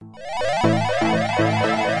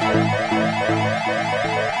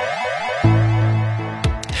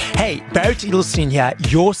Barrett Edelstein here,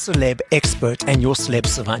 your celeb expert and your celeb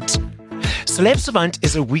savant. Celeb Savant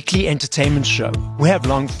is a weekly entertainment show. We have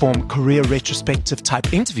long-form career retrospective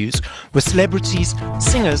type interviews with celebrities,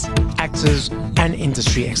 singers, actors, and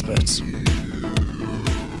industry experts.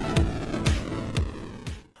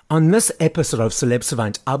 On this episode of Celeb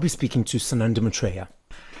Savant, I'll be speaking to Sananda Maitreya.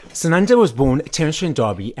 Sananda was born Tertiary in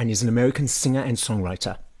Derby and is an American singer and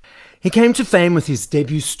songwriter. He came to fame with his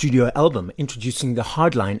debut studio album, introducing the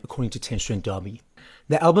hardline according to Tertiary in Derby.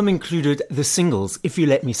 The album included the singles If You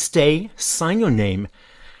Let Me Stay, Sign Your Name,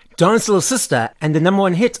 Dance Little Sister, and the number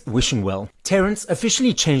one hit, Wishing Well. Terence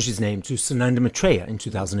officially changed his name to Sananda Maitreya in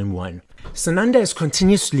 2001. Sananda has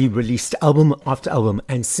continuously released album after album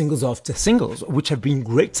and singles after singles, which have been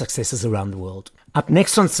great successes around the world. Up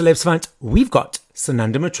next on Celeb Savant, we've got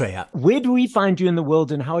Sananda Maitreya. Where do we find you in the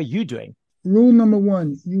world and how are you doing? Rule number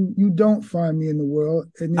one, you don't find me in the world,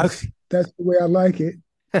 and that's the way I like it.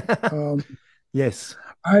 Yes.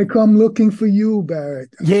 I come looking for you, Barrett.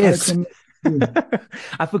 Yes.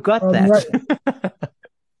 I forgot that.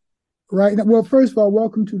 Right now, well, first of all,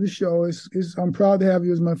 welcome to the show. I'm proud to have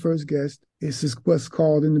you as my first guest. This is what's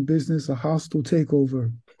called in the business a hostile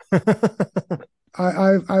takeover.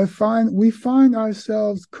 We find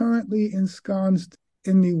ourselves currently ensconced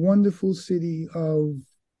in the wonderful city of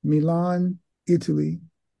Milan, Italy.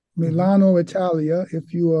 Milano, Italia,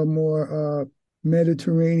 if you are more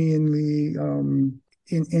Mediterraneanly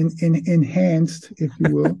enhanced, if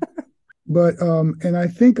you will. But and I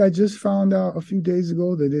think I just found out a few days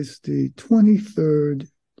ago that it's the 23rd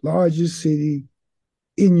largest city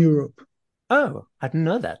in Europe. Oh, I didn't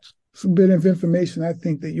know that. It's a bit of information I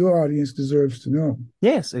think that your audience deserves to know.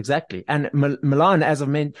 Yes, exactly. And Milan, as I've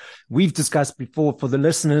mentioned, we've discussed before for the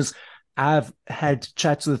listeners, I've had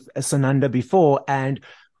chats with Sananda before, and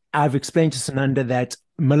I've explained to Sananda that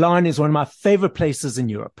Milan is one of my favorite places in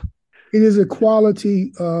Europe. It is a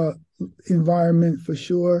quality environment for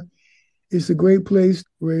sure. It's a great place to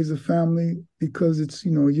raise a family because it's,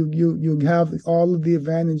 you have all of the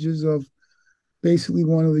advantages of basically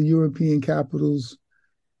one of the European capitals,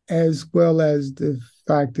 as well as the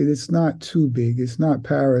fact that it's not too big. It's not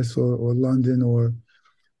Paris or London or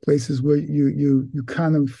places where you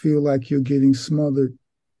kind of feel like you're getting smothered.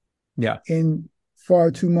 Yeah. In far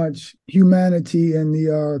too much humanity and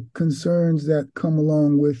the concerns that come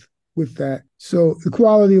along with that. So the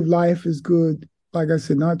quality of life is good. Like I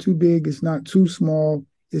said, not too big. It's not too small.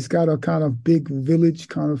 It's got a kind of big village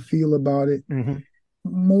kind of feel about it. Mm-hmm.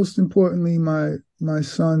 Most importantly, my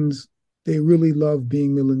sons, they really love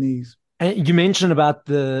being Milanese. And you mentioned about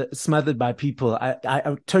the smothered by people.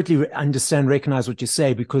 I totally recognize what you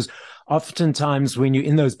say, because oftentimes when you're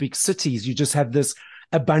in those big cities, you just have this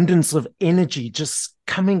abundance of energy just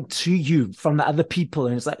coming to you from the other people.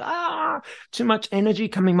 And it's like, too much energy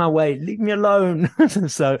coming my way. Leave me alone.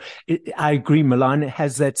 So I agree. Milan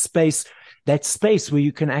has that space where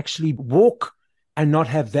you can actually walk and not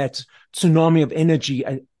have that tsunami of energy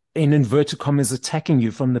in inverted commas attacking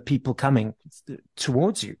you from the people coming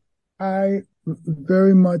towards you. I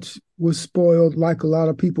very much was spoiled, like a lot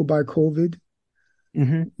of people, by COVID,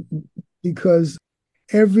 because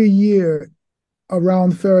every year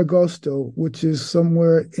around Ferragosto, which is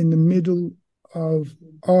somewhere in the middle of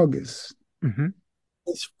August,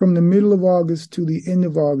 it's from the middle of August to the end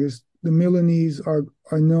of August, the Milanese are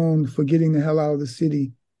known for getting the hell out of the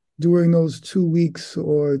city during those 2 weeks,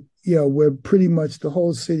 where pretty much the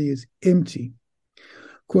whole city is empty.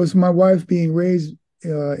 Of course, my wife being raised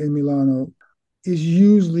in Milano is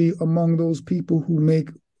usually among those people who make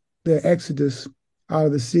their exodus out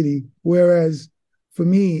of the city. Whereas for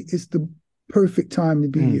me, it's the perfect time to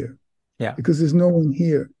be here. Yeah. Because there's no one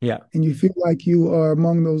here. Yeah. And you feel like you are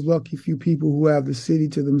among those lucky few people who have the city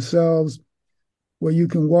to themselves, where you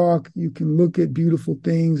can walk, you can look at beautiful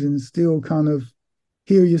things and still kind of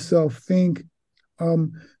hear yourself think.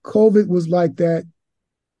 COVID was like that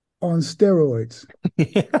on steroids.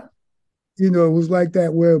 Yeah. It was like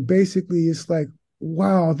that, where basically it's like,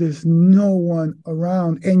 wow, there's no one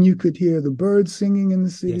around. And you could hear the birds singing in the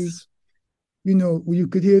city. Yes. You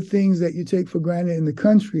could hear things that you take for granted in the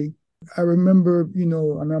country. I remember,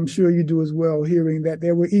 and I'm sure you do as well, hearing that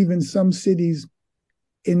there were even some cities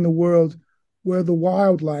in the world where the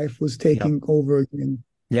wildlife was taking over again.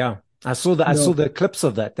 Yeah. I saw that. I saw the clips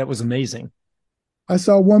of that. That was amazing. I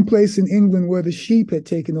saw one place in England where the sheep had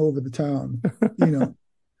taken over the town,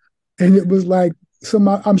 and it was like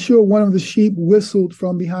I'm sure one of the sheep whistled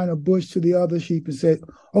from behind a bush to the other sheep and said,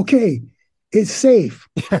 "Okay, it's safe.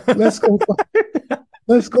 Let's go.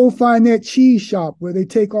 Let's go find that cheese shop where they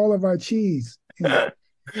take all of our cheese."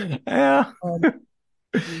 Yeah.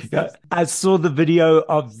 Yeah, I saw the video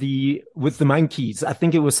of the with the monkeys. I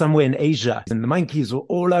think it was somewhere in Asia, and the monkeys were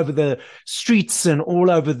all over the streets and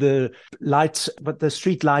all over the lights, but the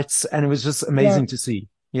street lights, and it was just Yeah, amazing to see.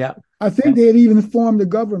 Yeah. I think they had even formed a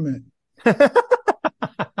government,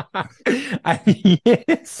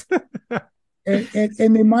 Yes.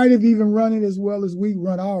 and they might have even run it as well as we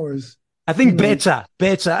run ours. I You think know,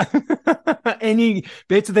 better, any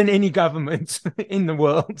better than any government in the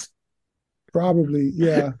world. probably,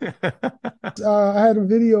 yeah. I had a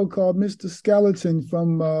video called Mr. Skeleton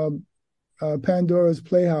from Pandora's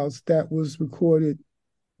Playhouse that was recorded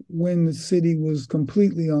when the city was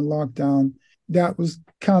completely on lockdown. That was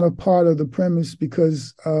kind of part of the premise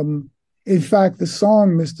because, in fact, the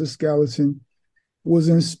song Mr. Skeleton was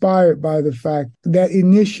inspired by the fact that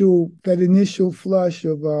initial flush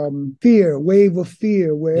of fear, wave of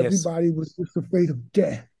fear, where Yes. everybody was just afraid of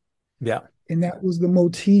death. Yeah. And that was the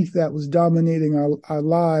motif that was dominating our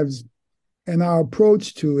lives and our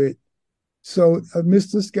approach to it. So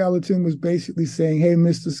Mr. Skeleton was basically saying, "Hey,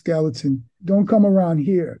 Mr. Skeleton, don't come around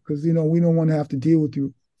here because we don't want to have to deal with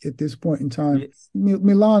you at this point in time." Yes.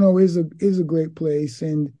 Milano is a great place,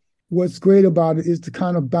 and what's great about it is the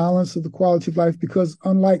kind of balance of the quality of life. Because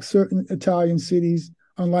unlike certain Italian cities,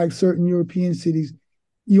 unlike certain European cities,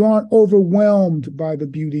 you aren't overwhelmed by the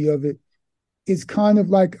beauty of it. It's kind of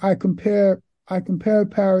like I compare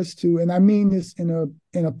Paris to, and I mean this in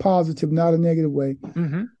a positive, not a negative way.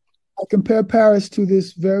 Mm-hmm. I compare Paris to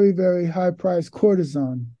this very, very high priced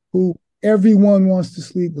courtesan who everyone wants to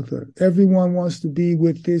sleep with her. Everyone wants to be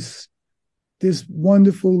with this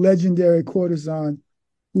wonderful, legendary courtesan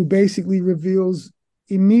who basically reveals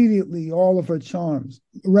immediately all of her charms.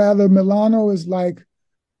 Rather, Milano is like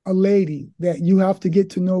a lady that you have to get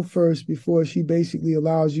to know first before she basically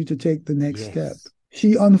allows you to take the next step. Yes.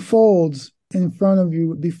 She unfolds in front of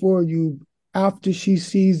you, before you, after she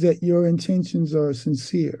sees that your intentions are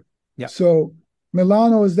sincere. Yeah. So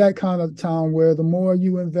Milano is that kind of town where the more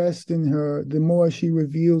you invest in her, the more she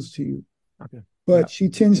reveals to you. Okay. But Yeah. she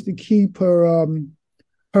tends to keep her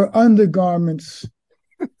undergarments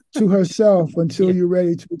to herself until Yeah. you're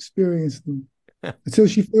ready to experience them, until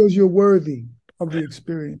she feels you're worthy of the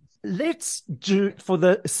experience. Let's do for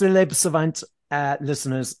the Celeb Savant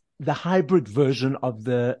listeners the hybrid version of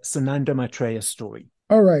the Sananda Maitreya story.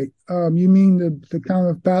 All right. You mean the kind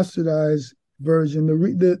of bastardized version,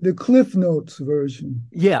 the Cliff Notes version?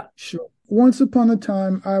 Yeah. Sure. Once upon a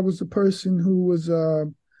time, I was a person who was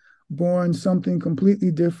born something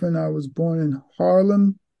completely different. I was born in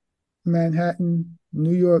Harlem, Manhattan,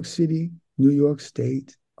 New York City, New York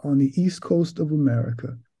State, on the East Coast of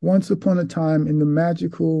America. Once upon a time in the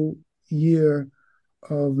magical year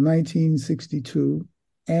of 1962.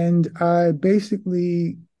 And I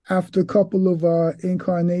basically, after a couple of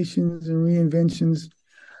incarnations and reinventions,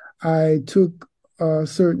 I took a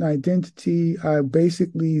certain identity. I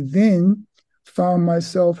basically then found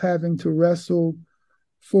myself having to wrestle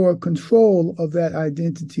for control of that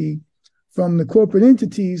identity from the corporate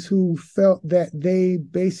entities who felt that they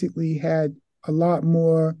basically had a lot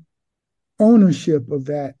more ownership of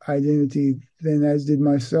that identity than as did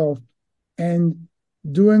myself. And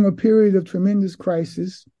during a period of tremendous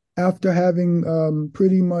crisis, after having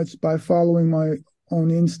pretty much by following my own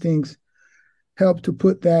instincts, helped to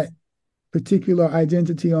put that particular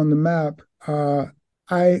identity on the map,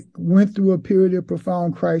 I went through a period of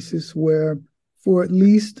profound crisis where for at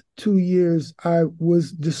least 2 years, I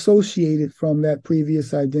was dissociated from that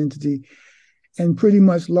previous identity and pretty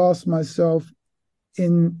much lost myself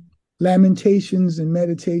in lamentations and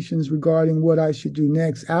meditations regarding what I should do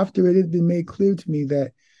next. After it had been made clear to me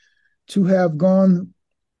that to have gone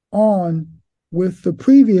on with the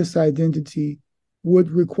previous identity would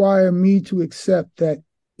require me to accept that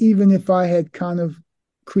even if I had kind of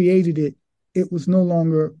created it, it was no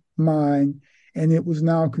longer mine, and it was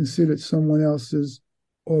now considered someone else's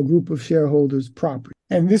or a group of shareholders' property.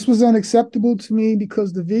 And this was unacceptable to me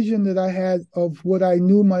because the vision that I had of what I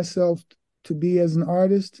knew myself to be as an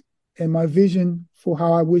artist and my vision for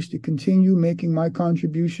how I wished to continue making my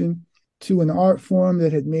contribution to an art form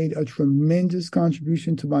that had made a tremendous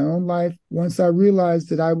contribution to my own life. Once I realized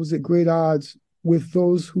that I was at great odds with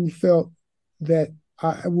those who felt that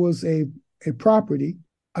I was a property,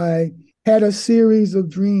 I had a series of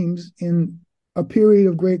dreams in a period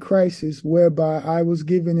of great crisis whereby I was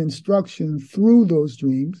given instruction through those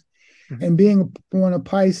dreams. Mm-hmm. And being born a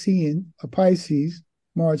Pisces,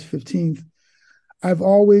 March 15th, I've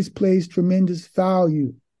always placed tremendous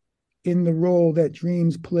value in the role that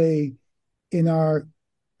dreams play in our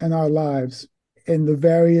lives and the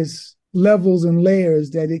various levels and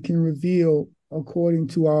layers that it can reveal according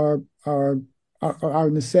to our our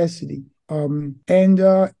necessity. And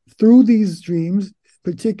through these dreams,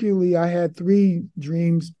 particularly, I had three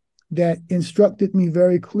dreams that instructed me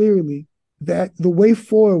very clearly that the way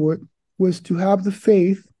forward was to have the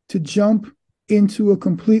faith to jump into a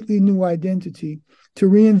completely new identity, to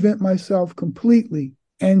reinvent myself completely.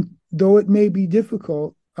 And though it may be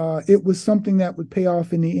difficult, it was something that would pay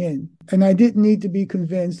off in the end. And I didn't need to be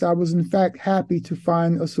convinced. I was, in fact, happy to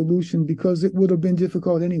find a solution because it would have been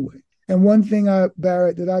difficult anyway. And one thing,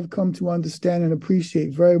 Barrett, that I've come to understand and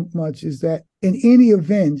appreciate very much is that in any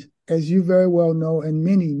event, as you very well know, and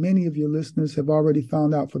many of your listeners have already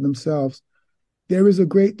found out for themselves, there is a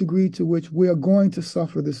great degree to which we are going to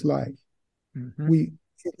suffer this life. Mm-hmm. We,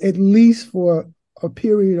 at least for a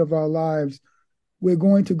period of our lives, we're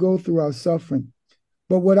going to go through our suffering.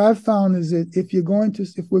 But what I've found is that if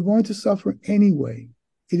we're going to suffer anyway,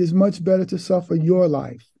 it is much better to suffer your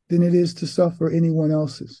life than it is to suffer anyone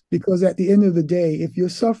else's. Because at the end of the day, if you're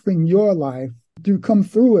suffering your life, you come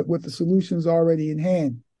through it with the solutions already in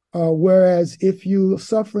hand. Whereas if you're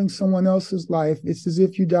suffering someone else's life, it's as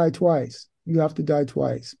if you die twice. You have to die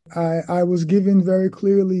twice. I was given very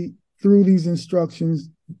clearly through these instructions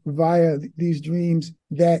via these dreams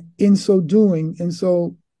that in so doing, and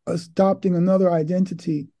so adopting another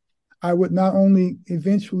identity, I would not only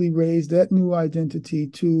eventually raise that new identity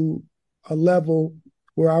to a level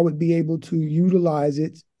where I would be able to utilize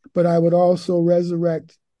it, but I would also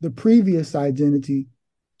resurrect the previous identity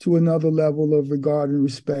to another level of regard and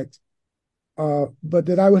respect, but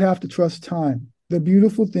that I would have to trust time. The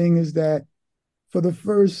beautiful thing is that for the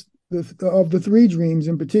first of the three dreams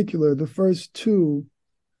in particular, the first two,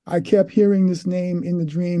 I kept hearing this name in the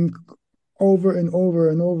dream over and over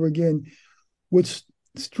and over again, which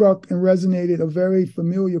struck and resonated a very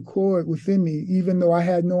familiar chord within me, even though I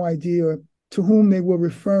had no idea to whom they were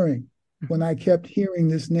referring when I kept hearing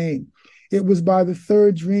this name. It was by the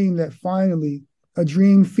third dream that finally, a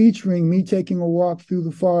dream featuring me taking a walk through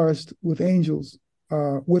the forest with angels,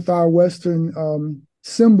 with our Western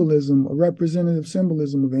symbolism, a representative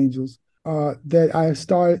symbolism of angels, that I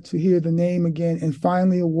started to hear the name again and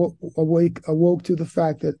finally awoke to the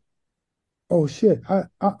fact that, oh shit,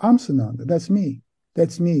 I'm Sananda. That's me.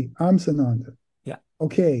 I'm Sananda. Yeah.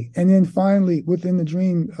 Okay. And then finally, within the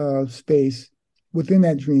dream space, within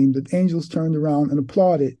that dream, the angels turned around and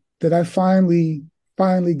applauded that I finally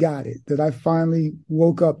got it, that I finally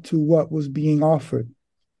woke up to what was being offered.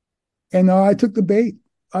 And I took the bait.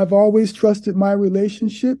 I've always trusted my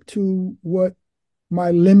relationship to what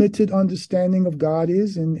my limited understanding of God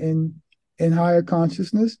is and higher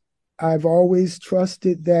consciousness. I've always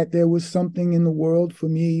trusted that there was something in the world for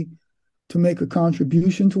me to make a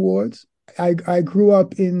contribution towards. I grew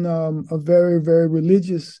up in a very, very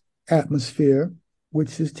religious atmosphere,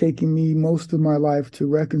 which is taking me most of my life to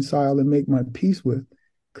reconcile and make my peace with,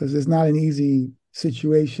 because it's not an easy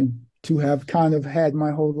situation to have kind of had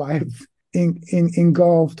my whole life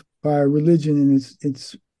engulfed by religion and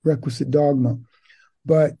its requisite dogma.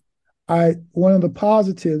 But one of the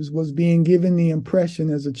positives was being given the impression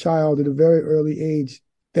as a child at a very early age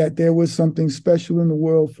that there was something special in the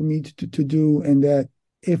world for me to do, and that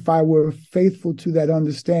if I were faithful to that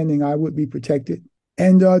understanding, I would be protected.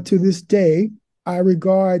 And to this day, I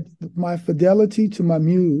regard my fidelity to my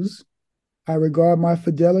muse, I regard my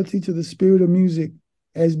fidelity to the spirit of music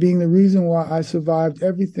as being the reason why I survived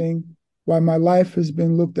everything, why my life has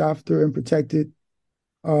been looked after and protected,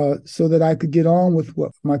 so that I could get on with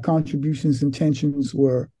what my contributions, intentions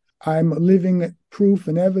were. I'm living proof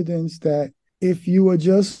and evidence that if you are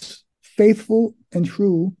just faithful and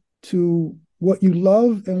true to what you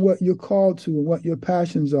love and what you're called to and what your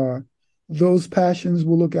passions are, those passions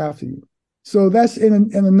will look after you. So that's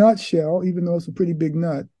in a nutshell, even though it's a pretty big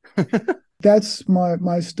nut. That's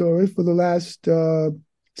my story for the last,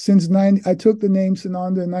 I took the name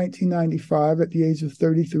Sananda in 1995 at the age of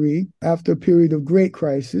 33, after a period of great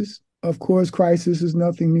crisis. Of course, crisis is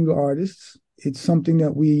nothing new to artists. It's something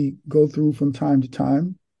that we go through from time to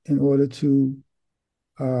time in order to,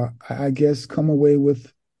 I guess, come away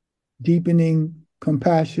with deepening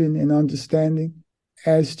compassion and understanding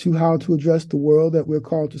as to how to address the world that we're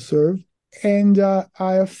called to serve. And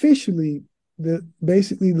I officially,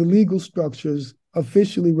 basically the legal structures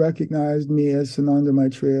officially recognized me as Sananda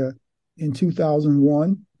Maitreya in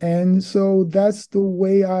 2001. And so that's the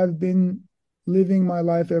way I've been living my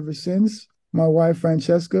life ever since. My wife,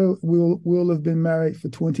 Francesca, will have been married for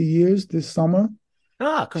 20 years this summer.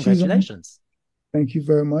 Ah, congratulations. Thank you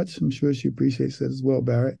very much. I'm sure she appreciates that as well,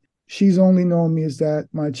 Barrett. She's only known me as that.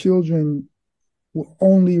 My children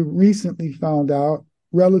only relatively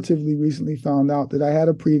recently found out that I had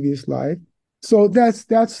a previous life. So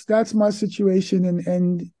that's my situation,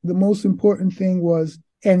 and the most important thing was,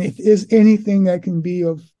 and if there's anything that can be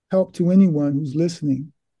of help to anyone who's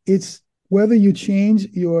listening, it's whether you change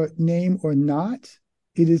your name or not,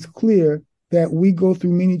 it is clear that we go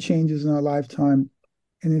through many changes in our lifetime.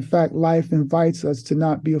 And in fact, life invites us to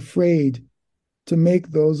not be afraid to make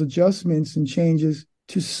those adjustments and changes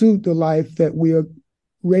to suit the life that we are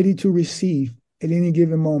ready to receive at any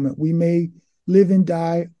given moment. We may live and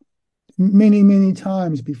die many, many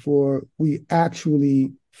times before we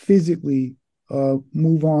actually physically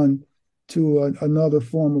move on to another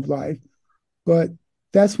form of life. But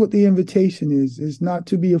that's what the invitation is not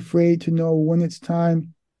to be afraid to know when it's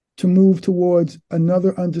time to move towards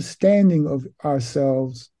another understanding of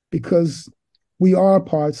ourselves, because we are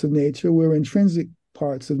parts of nature. We're intrinsic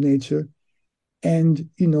parts of nature. And,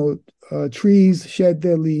 trees shed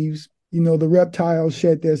their leaves, the reptiles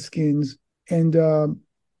shed their skins, and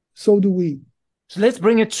so do we. So let's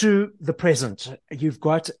bring it to the present. You've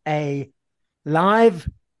got a live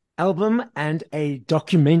album and a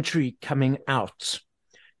documentary coming out.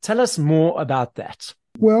 Tell us more about that.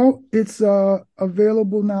 Well, it's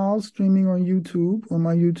available now, streaming on YouTube, on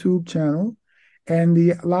my YouTube channel. And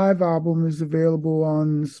the live album is available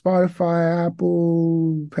on Spotify,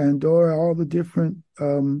 Apple, Pandora, all the different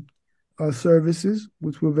services,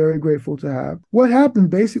 which we're very grateful to have. What happened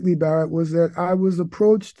basically, Barrett, was that I was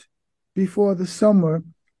approached before the summer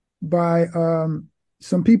by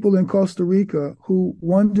some people in Costa Rica who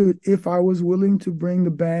wondered if I was willing to bring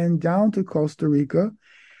the band down to Costa Rica,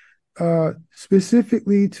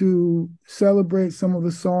 specifically to celebrate some of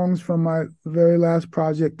the songs from my very last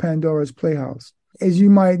project, Pandora's Playhouse. As you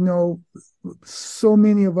might know, so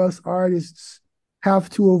many of us artists have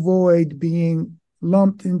to avoid being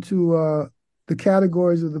lumped into the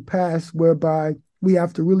categories of the past, whereby we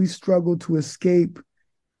have to really struggle to escape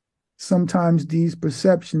sometimes these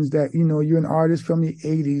perceptions that, you're an artist from the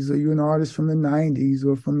 80s, or you're an artist from the 90s,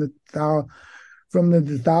 or from the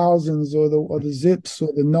thousands, or the zips, or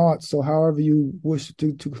the noughts, or however you wish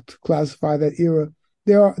to classify that era.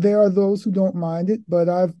 There are those who don't mind it, but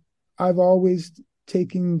I've always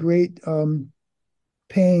taken great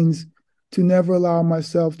pains to never allow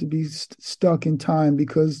myself to be stuck in time,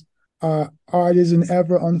 because art is an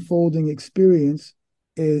ever unfolding experience.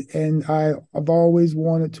 And I've always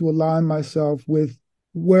wanted to align myself with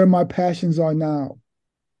where my passions are now.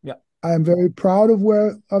 Yeah, I am very proud of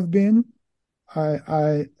where I've been.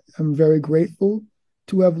 I am very grateful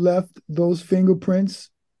to have left those fingerprints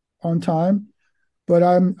on time, but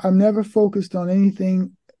I'm never focused on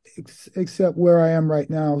anything except where I am right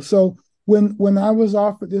now. So when I was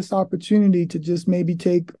offered this opportunity to just maybe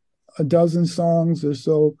take a dozen songs or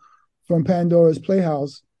so from Pandora's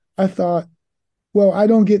Playhouse, I thought, well, I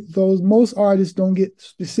don't get those. Most artists don't get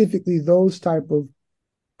specifically those type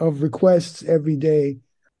of requests every day.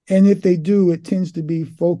 And if they do, it tends to be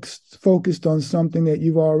focused on something that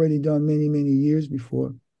you've already done many, many years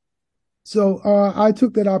before. So I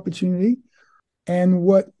took that opportunity. And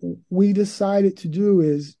what we decided to do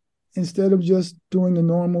is, instead of just doing the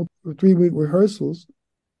normal 3-week rehearsals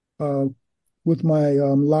with my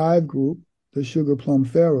live group, the Sugar Plum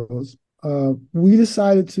Pharaohs, we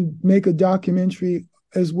decided to make a documentary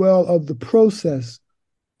as well of the process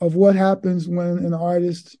of what happens when an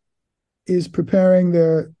artist is preparing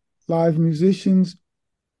their live musicians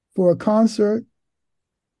for a concert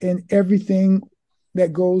and everything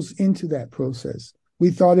that goes into that process.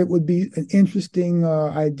 We thought it would be an interesting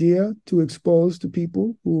idea to expose to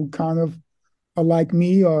people who kind of are like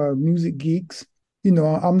me, or music geeks.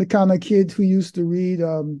 I'm the kind of kid who used to read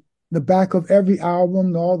the back of every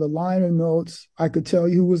album, all the liner notes. I could tell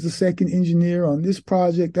you who was the second engineer on this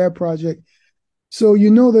project, that project. So,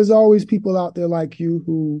 there's always people out there like you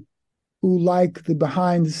who like the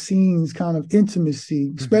behind the scenes kind of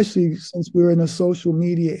intimacy, especially since we're in a social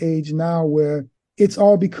media age now where it's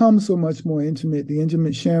all become so much more intimate, the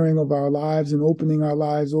intimate sharing of our lives and opening our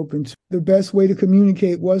lives open. The best way to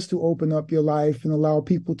communicate was to open up your life and allow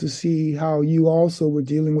people to see how you also were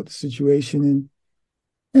dealing with the situation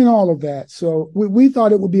and all of that. So we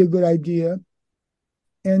thought it would be a good idea.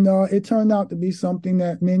 And it turned out to be something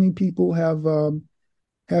that many people have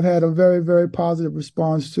had a very, very positive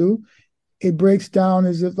response to. It breaks down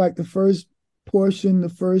as if like the first portion, the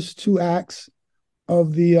first 2 acts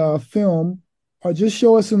of the film are just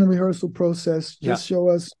show us in the rehearsal process, just show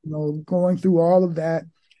us, going through all of that.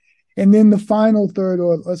 And then the final third,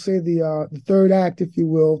 or let's say the third act, if you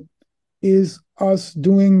will, is us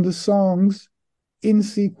doing the songs in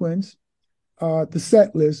sequence, the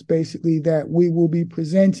set list basically that we will be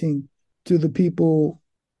presenting to the people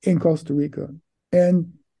in Costa Rica.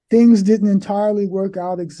 And things didn't entirely work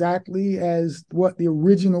out exactly as what the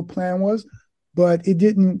original plan was, but it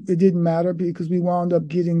didn't matter because we wound up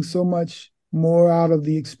getting so much more out of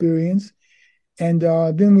the experience. And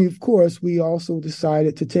then we, of course, we also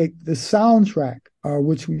decided to take the soundtrack,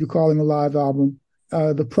 which we're calling a live album,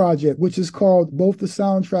 the project, which is called, both the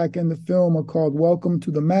soundtrack and the film are called Welcome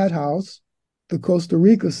to the Madhouse, the Costa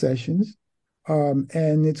Rica Sessions.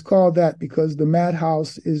 And it's called that because the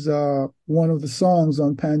Madhouse is one of the songs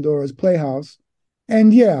on Pandora's Playhouse.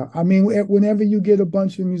 And yeah, I mean, whenever you get a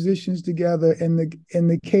bunch of musicians together and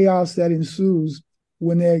the chaos that ensues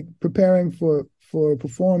when they're preparing for a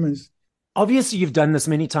performance. Obviously, you've done this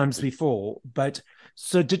many times before, but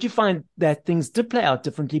so did you find that things did play out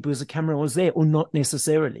differently because the camera was there, or not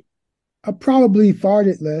necessarily? I probably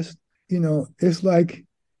farted less. It's like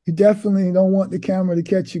you definitely don't want the camera to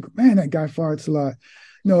catch you. Man, that guy farts a lot.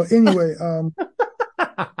 No, anyway,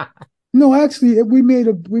 no, actually, we made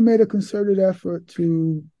a concerted effort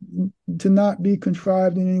to not be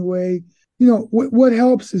contrived in any way. What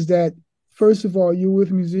helps is that first of all, you're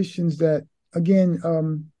with musicians that again,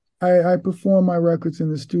 I perform my records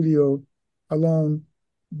in the studio alone,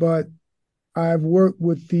 but I've worked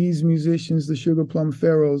with these musicians, the Sugar Plum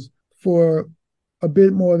Pharaohs, for a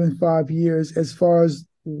bit more than 5 years. As far as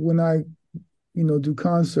when I, do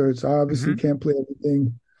concerts, I obviously Mm-hmm. can't play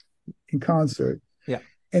everything in concert. Yeah.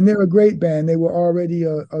 And they're a great band. They were already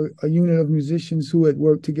a unit of musicians who had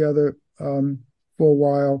worked together for a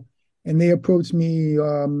while. And they approached me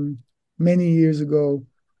many years ago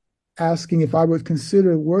asking if I would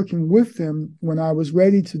consider working with them when I was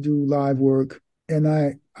ready to do live work. And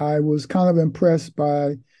I was kind of impressed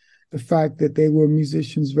by the fact that they were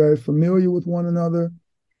musicians very familiar with one another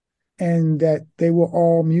and that they were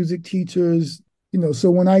all music teachers. So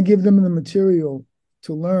when I give them the material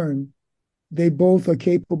to learn, they both are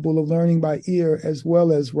capable of learning by ear as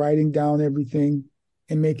well as writing down everything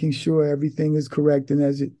and making sure everything is correct and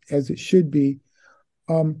as it should be.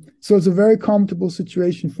 So it's a very comfortable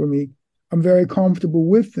situation for me. I'm very comfortable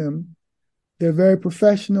with them. They're very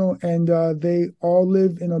professional, and they all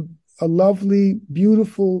live in a lovely,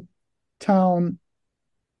 beautiful town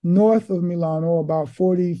north of Milano, about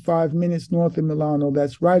 45 minutes north of Milano.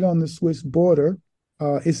 That's right on the Swiss border.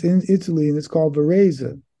 It's in Italy, and it's called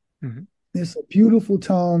Varese. Mm-hmm. It's a beautiful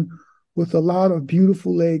town with a lot of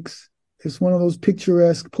beautiful lakes. It's one of those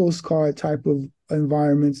picturesque postcard type of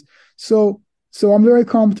environments. So I'm very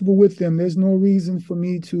comfortable with them. There's no reason for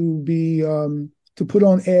me to put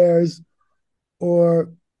on airs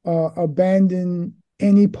or abandon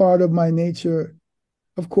any part of my nature.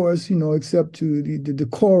 Of course, except to the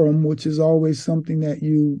decorum, which is always something that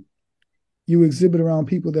you exhibit around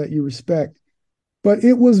people that you respect. But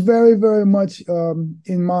it was very, very much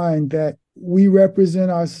in mind that we represent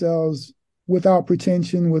ourselves without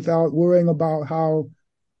pretension, without worrying about how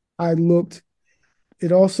I looked.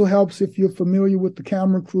 It also helps if you're familiar with the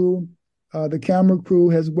camera crew. The camera crew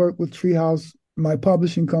has worked with Treehouse, my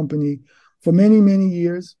publishing company, for many, many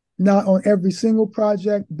years. Not on every single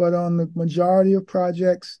project, but on the majority of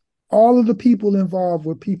projects. All of the people involved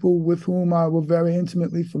were people with whom I were very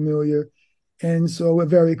intimately familiar, and so we're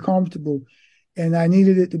very comfortable. And I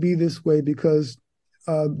needed it to be this way because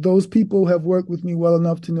those people have worked with me well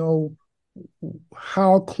enough to know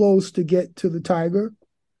how close to get to the tiger.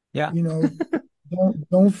 Yeah. You know,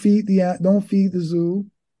 don't feed the zoo,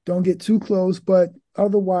 don't get too close, but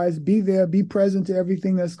otherwise be there, be present to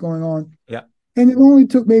everything that's going on. Yeah. And it only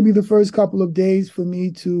took maybe the first couple of days for me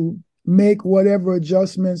to make whatever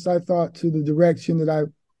adjustments I thought to the direction that I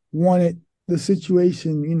wanted the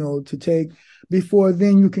situation, to take. Before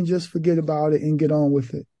then, you can just forget about it and get on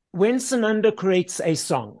with it. When Sananda creates a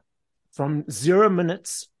song from 0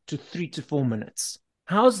 minutes to 3 to 4 minutes,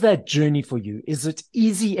 how's that journey for you? Is it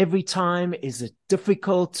easy every time? Is it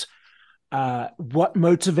difficult? What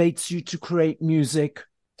motivates you to create music?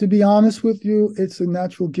 To be honest with you, it's a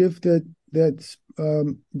natural gift that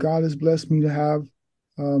God has blessed me to have.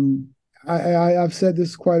 I've said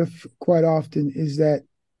this quite often, is that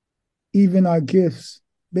even our gifts,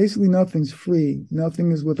 basically nothing's free,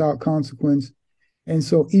 nothing is without consequence. And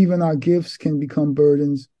so even our gifts can become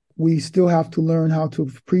burdens. We still have to learn how to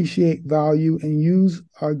appreciate value and use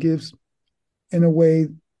our gifts in a way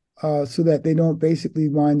so that they don't basically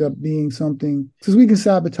wind up being something, because we can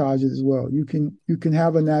sabotage it as well. You can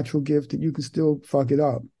have a natural gift that you can still fuck it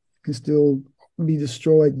up. You can still be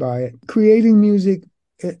destroyed by it. Creating music,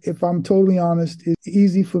 if I'm totally honest, is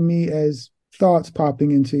easy for me as thoughts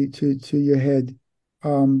popping into your head.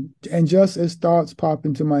 And just as thoughts pop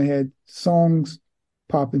into my head, songs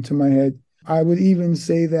pop into my head. I would even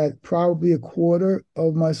say that probably a quarter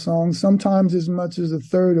of my songs, sometimes as much as a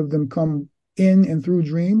third of them, come in and through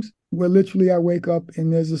dreams, where literally I wake up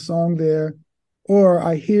and there's a song there, or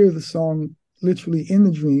I hear the song literally in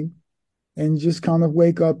the dream and just kind of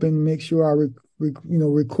wake up and make sure I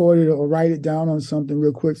record it or write it down on something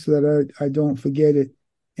real quick so that I don't forget it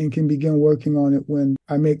and can begin working on it when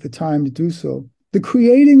I make the time to do so. The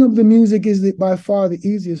creating of the music is by far the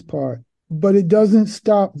easiest part, but it doesn't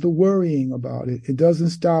stop the worrying about it. It doesn't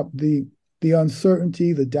stop the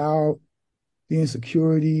uncertainty, the doubt, the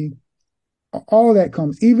insecurity. All that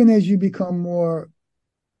comes, even as you become more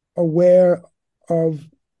aware of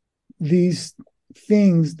these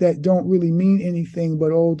things that don't really mean anything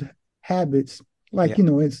but old habits. Like,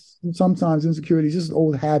 it's sometimes insecurity is just an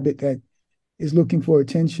old habit that is looking for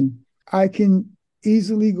attention. I can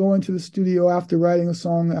easily go into the studio after writing a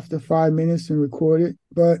song after 5 minutes and record it.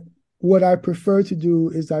 But what I prefer to do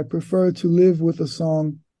is I prefer to live with a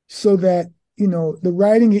song so that, the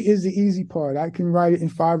writing is the easy part. I can write it in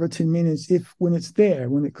 5 or 10 minutes when it's there,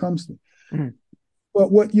 when it comes to me. Mm-hmm.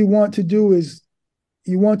 But what you want to do is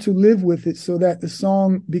you want to live with it so that the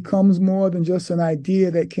song becomes more than just an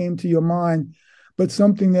idea that came to your mind, but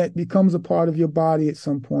something that becomes a part of your body at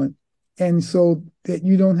some point. And so that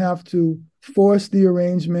you don't have to force the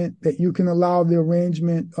arrangement, that you can allow the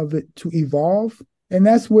arrangement of it to evolve. And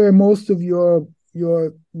that's where most of your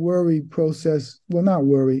worry process, well, not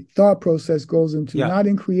worry, thought process goes into, not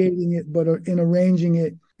in creating it, but in arranging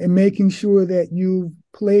it and making sure that you've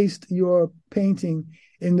placed your painting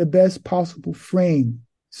in the best possible frame.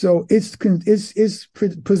 So it's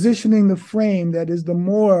positioning the frame that is the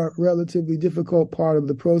more relatively difficult part of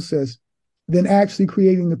the process than actually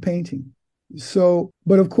creating the painting. So,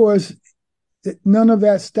 but of course, none of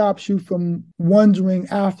that stops you from wondering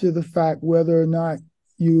after the fact whether or not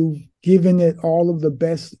you've given it all of the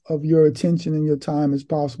best of your attention and your time as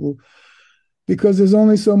possible, because there's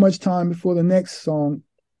only so much time before the next song.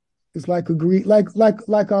 It's like a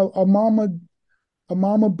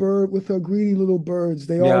mama bird with her greedy little birds.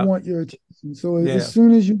 They all want your attention. So as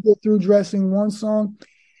soon as you get through dressing one song,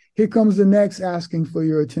 here comes the next asking for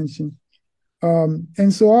your attention.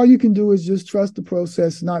 And so all you can do is just trust the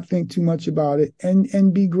process, not think too much about it,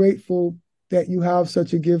 and be grateful that you have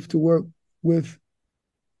such a gift to work with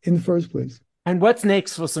in the first place. And what's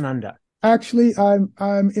next for Sananda? Actually,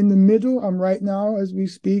 I'm in the middle. I'm right now, as we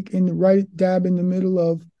speak, right dab in the middle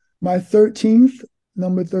of my 13th,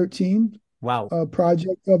 number 13. Wow.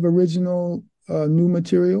 Project of original new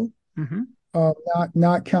material. Mm-hmm.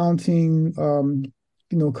 Not counting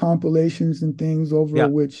compilations and things over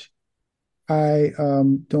which I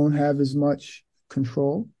don't have as much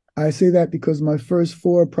control. I say that because my first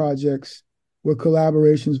 4 projects were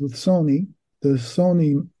collaborations with Sony, the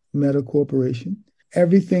Sony Meta Corporation.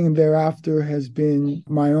 Everything thereafter has been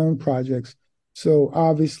my own projects. So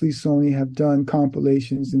obviously Sony have done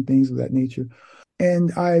compilations and things of that nature.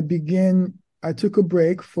 And I took a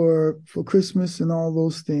break for Christmas and all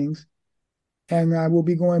those things. And I will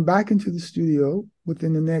be going back into the studio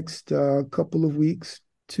within the next couple of weeks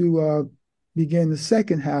to begin the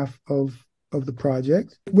second half of the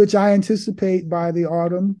project, which I anticipate by the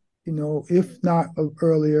autumn, if not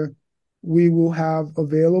earlier, we will have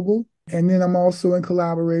available. And then I'm also in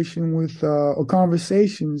collaboration with or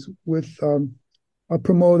conversations with a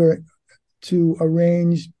promoter to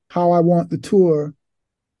arrange how I want the tour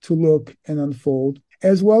to look and unfold,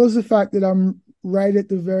 as well as the fact that I'm right at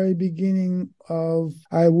the very beginning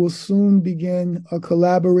I will soon begin a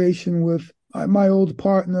collaboration with my old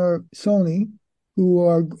partner, Sony,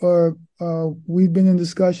 who we've been in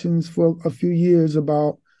discussions for a few years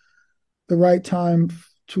about the right time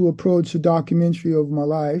to approach a documentary of my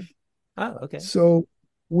life. Oh, okay. So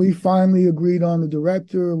we finally agreed on the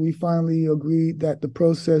director. We finally agreed that the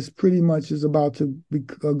process pretty much is about to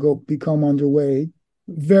become underway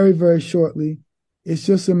very, very shortly. It's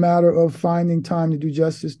just a matter of finding time to do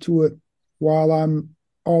justice to it while I'm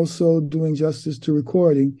also doing justice to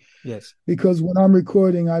recording. Yes. Because when I'm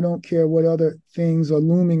recording, I don't care what other things are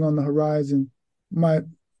looming on the horizon. My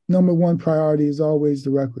number one priority is always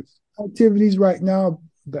the records. Activities right now,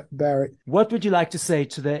 Barrett. What would you like to say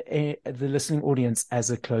to the listening audience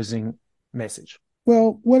as a closing message?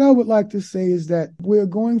 Well, what I would like to say is that we're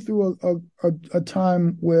going through a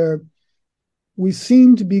time where we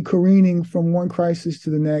seem to be careening from one crisis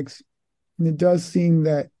to the next. And it does seem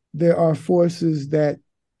that there are forces that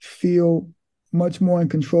feel much more in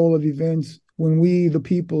control of events when we, the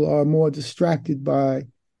people, are more distracted by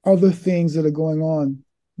other things that are going on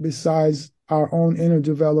besides our own inner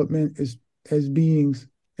development as beings.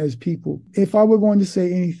 as people. If I were going to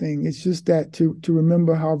say anything, it's just that to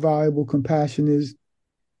remember how valuable compassion is,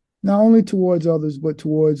 not only towards others, but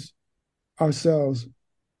towards ourselves.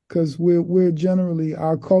 Because we're generally,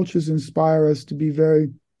 our cultures inspire us to be very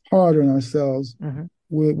hard on ourselves. Mm-hmm.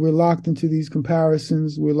 We're locked into these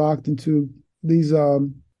comparisons. We're locked into these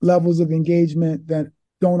levels of engagement that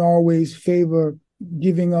don't always favor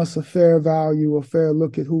giving us a fair value, a fair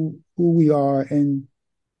look at who we are and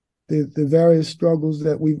the various struggles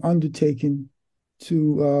that we've undertaken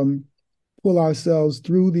to pull ourselves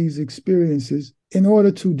through these experiences in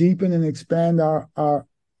order to deepen and expand our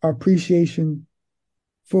appreciation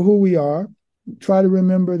for who we are. Try to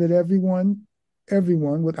remember that everyone,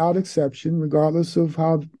 without exception, regardless of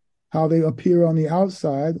how they appear on the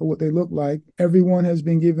outside or what they look like, everyone has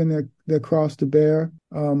been given their cross to bear.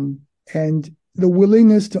 And the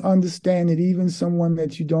willingness to understand that even someone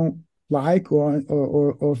that you don't like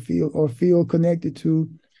or feel connected to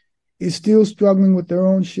is still struggling with their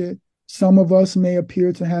own shit. Some of us may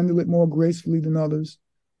appear to handle it more gracefully than others,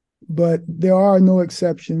 but there are no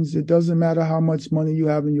exceptions. It doesn't matter how much money you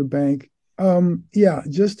have in your bank.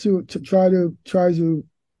 Just to try to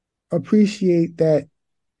appreciate that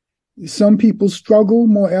some people struggle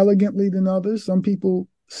more elegantly than others. Some people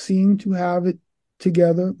seem to have it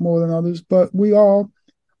together more than others, but we all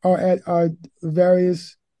are at our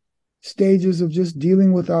various stages of just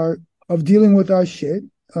dealing with our shit,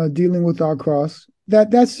 dealing with our cross.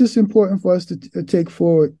 That's just important for us to take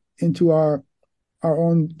forward into our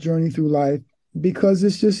own journey through life, because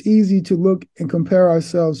it's just easy to look and compare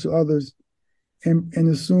ourselves to others and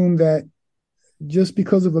assume that just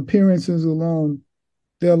because of appearances alone,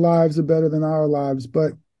 their lives are better than our lives.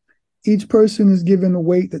 But each person is given a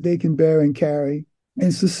weight that they can bear and carry.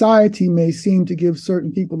 And society may seem to give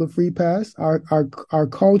certain people a free pass. Our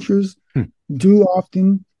cultures do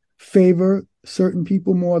often favor certain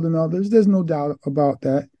people more than others. There's no doubt about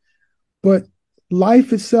that. But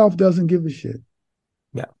life itself doesn't give a shit.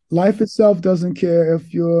 Yeah. Life itself doesn't care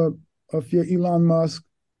if you're Elon Musk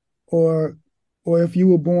or if you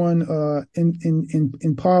were born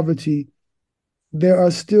in poverty. There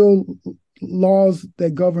are still laws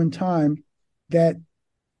that govern time that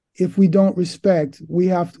if we don't respect,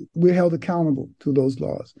 we're held accountable to those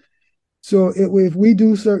laws. So if we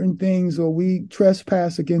do certain things or we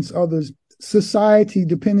trespass against others, society,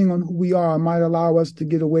 depending on who we are, might allow us to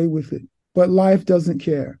get away with it. But life doesn't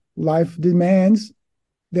care. Life demands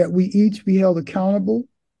that we each be held accountable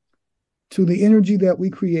to the energy that we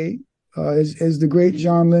create. As the great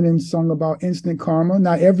John Lennon sung about instant karma.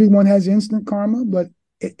 Not everyone has instant karma, but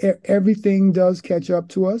everything does catch up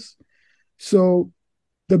to us. So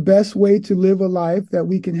the best way to live a life that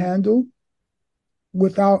we can handle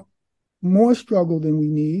without more struggle than we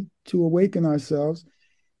need to awaken ourselves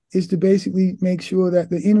is to basically make sure that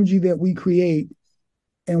the energy that we create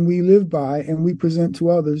and we live by and we present to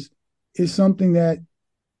others is something that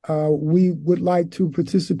we would like to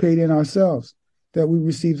participate in ourselves, that we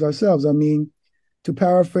receive ourselves. I mean, to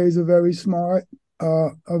paraphrase a very smart,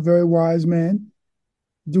 a very wise man,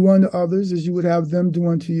 do unto others as you would have them do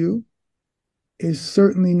unto you is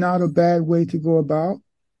certainly not a bad way to go about.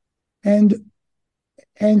 And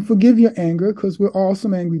forgive your anger, because we're all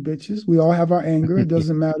some angry bitches. We all have our anger. It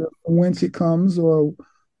doesn't matter from whence it comes or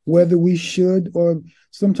whether we should, or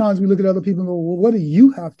sometimes we look at other people and go, well, what do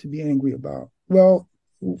you have to be angry about? Well,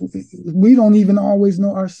 we don't even always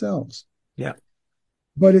know ourselves. Yeah.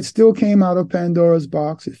 But it still came out of Pandora's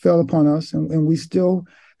box. It fell upon us, and we still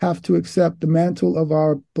have to accept the mantle of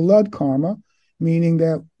our blood karma, meaning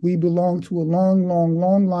that we belong to a long, long,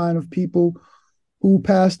 long line of people who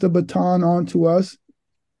passed the baton on to us.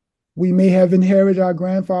 We may have inherited our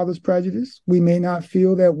grandfather's prejudice. We may not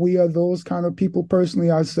feel that we are those kind of people personally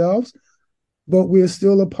ourselves, but we're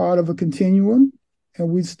still a part of a continuum, and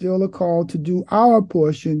we still are called to do our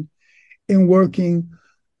portion in working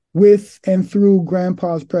with and through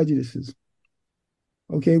grandpa's prejudices.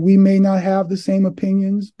 Okay, we may not have the same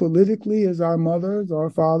opinions politically as our mothers or our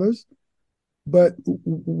fathers, but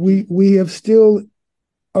we have still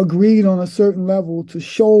agreed on a certain level to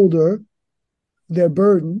shoulder their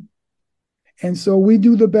burden. And so we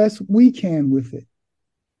do the best we can with it.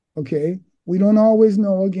 Okay, we don't always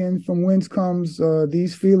know, again, from whence comes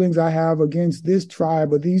these feelings I have against this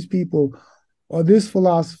tribe or these people or this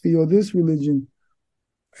philosophy or this religion.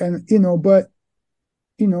 And, but,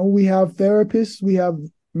 we have therapists, we have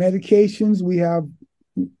medications, we have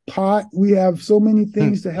pot, we have so many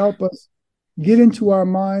things to help us get into our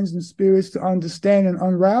minds and spirits to understand and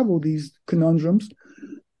unravel these conundrums.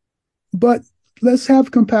 But let's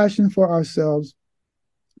have compassion for ourselves,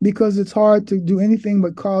 because it's hard to do anything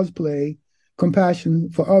but cosplay compassion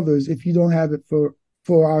for others if you don't have it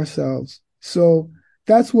for ourselves. So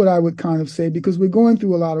that's what I would kind of say, because we're going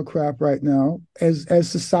through a lot of crap right now as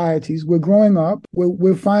societies. We're growing up.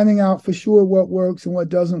 We're finding out for sure what works and what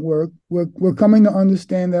doesn't work. We're coming to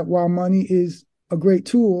understand that while money is a great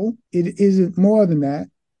tool, it isn't more than that.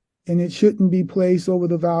 And it shouldn't be placed over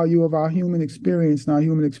the value of our human experience and our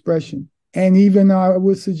human expression. And even I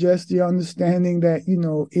would suggest the understanding that,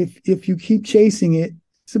 if you keep chasing it,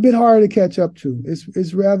 it's a bit harder to catch up to.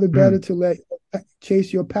 It's rather better to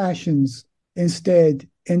chase your passions instead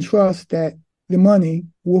and trust that the money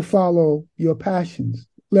will follow your passions.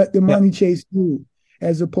 Let the money chase you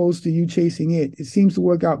as opposed to you chasing it. It seems to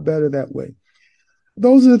work out better that way.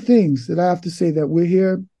 Those are the things that I have to say, that we're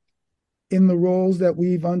here in the roles that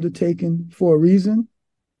we've undertaken for a reason.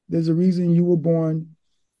 There's a reason you were born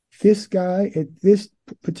this guy at this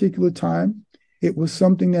particular time. It was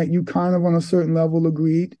something that you kind of on a certain level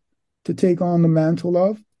agreed to take on the mantle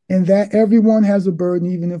of, and that everyone has a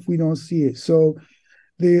burden, even if we don't see it. So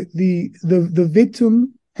the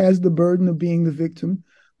victim has the burden of being the victim,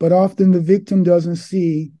 but often the victim doesn't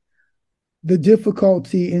see the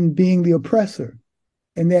difficulty in being the oppressor,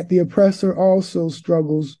 and that the oppressor also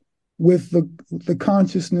struggles with the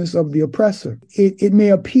consciousness of the oppressor. It may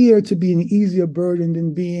appear to be an easier burden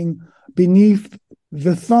than being beneath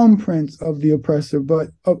the thumbprints of the oppressor, but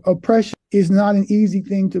oppression is not an easy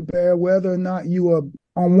thing to bear, whether or not you are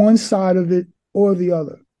on one side of it or the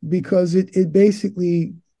other, because it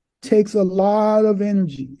basically takes a lot of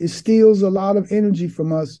energy. It steals a lot of energy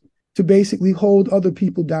from us to basically hold other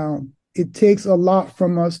people down. It takes a lot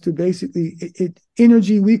from us to basically,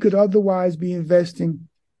 energy we could otherwise be investing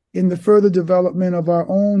in the further development of our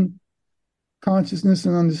own consciousness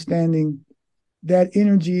and understanding. That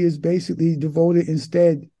energy is basically devoted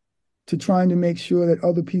instead to trying to make sure that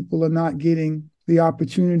other people are not getting the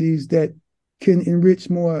opportunities that can enrich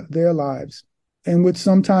more their lives. And which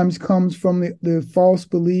sometimes comes from the false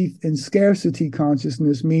belief in scarcity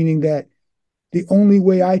consciousness, meaning that the only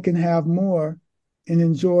way I can have more and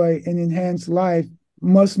enjoy and enhance life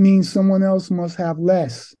must mean someone else must have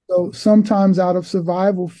less. So sometimes out of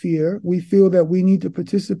survival fear, we feel that we need to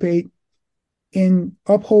participate in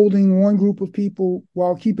upholding one group of people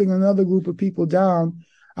while keeping another group of people down,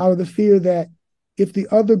 out of the fear that if the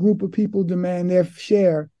other group of people demand their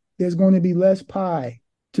share, there's going to be less pie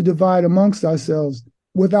to divide amongst ourselves,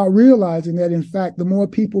 without realizing that, in fact, the more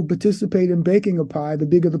people participate in baking a pie, the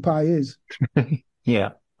bigger the pie is.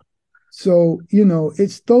 Yeah. So,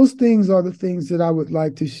 it's those things are the things that I would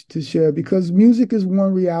like to share, because music is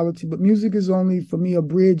one reality, but music is only, for me, a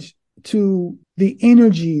bridge to the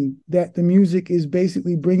energy that the music is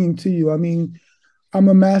basically bringing to you. I mean, I'm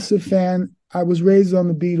a massive fan. I was raised on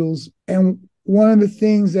the Beatles. And one of the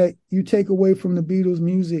things that you take away from the Beatles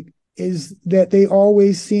music is that they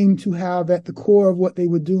always seem to have at the core of what they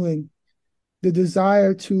were doing the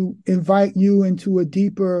desire to invite you into a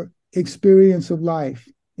deeper experience of life,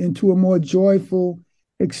 into a more joyful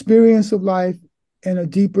experience of life and a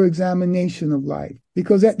deeper examination of life.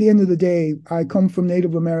 Because at the end of the day, I come from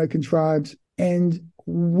Native American tribes, and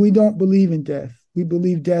we don't believe in death. We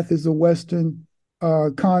believe death is a Western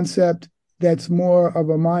concept that's more of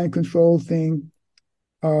a mind control thing.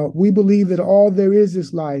 We believe that all there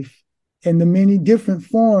is life, and the many different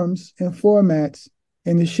forms and formats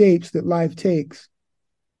and the shapes that life takes.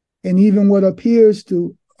 And even what appears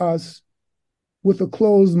to us with a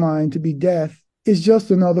closed mind to be death is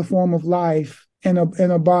just another form of life, and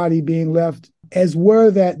a body being left, as were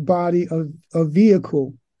that body a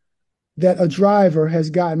vehicle that a driver has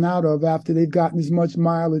gotten out of after they've gotten as much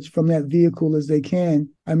mileage from that vehicle as they can.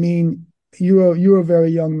 I mean, you're a very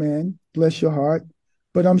young man, bless your heart,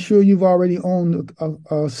 but I'm sure you've already owned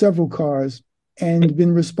several cars and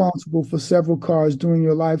been responsible for several cars during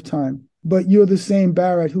your lifetime. But you're the same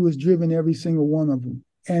Barrett who has driven every single one of them.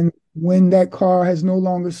 And when that car has no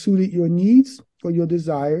longer suited your needs or your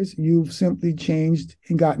desires, you've simply changed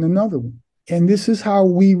and gotten another one. And this is how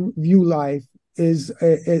we view life,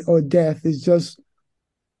 or death is just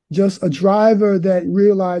a driver that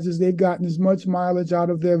realizes they've gotten as much mileage out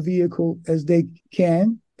of their vehicle as they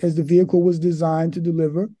can, as the vehicle was designed to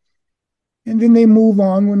deliver. And then they move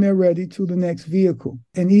on when they're ready to the next vehicle.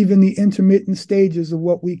 And even the intermittent stages of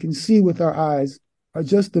what we can see with our eyes are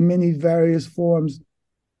just the many various forms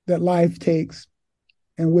that life takes.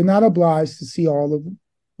 And we're not obliged to see all of them.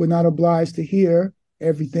 We're not obliged to hear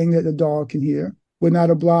everything that a dog can hear. We're not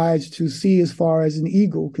obliged to see as far as an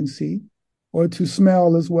eagle can see, or to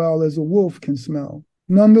smell as well as a wolf can smell.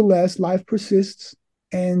 Nonetheless, life persists,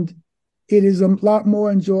 and it is a lot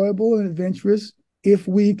more enjoyable and adventurous if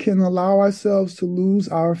we can allow ourselves to lose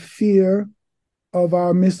our fear of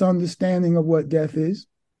our misunderstanding of what death is,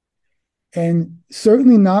 and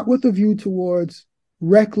certainly not with a view towards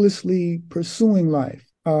recklessly pursuing life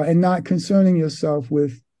and not concerning yourself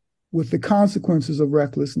with the consequences of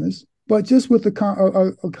recklessness, but just with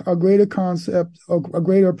a greater concept, a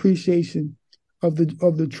greater appreciation of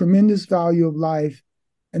the tremendous value of life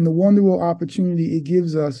and the wonderful opportunity it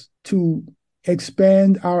gives us to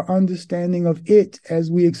expand our understanding of it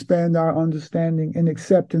as we expand our understanding and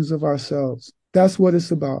acceptance of ourselves. That's what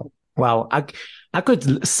it's about. Wow, I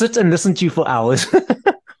could sit and listen to you for hours.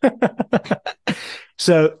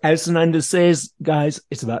 So, as Sananda says, guys,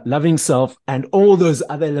 it's about loving self and all those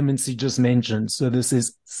other elements he just mentioned. So, this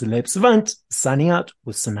is Celeb Savant signing out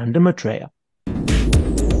with Sananda Maitreya.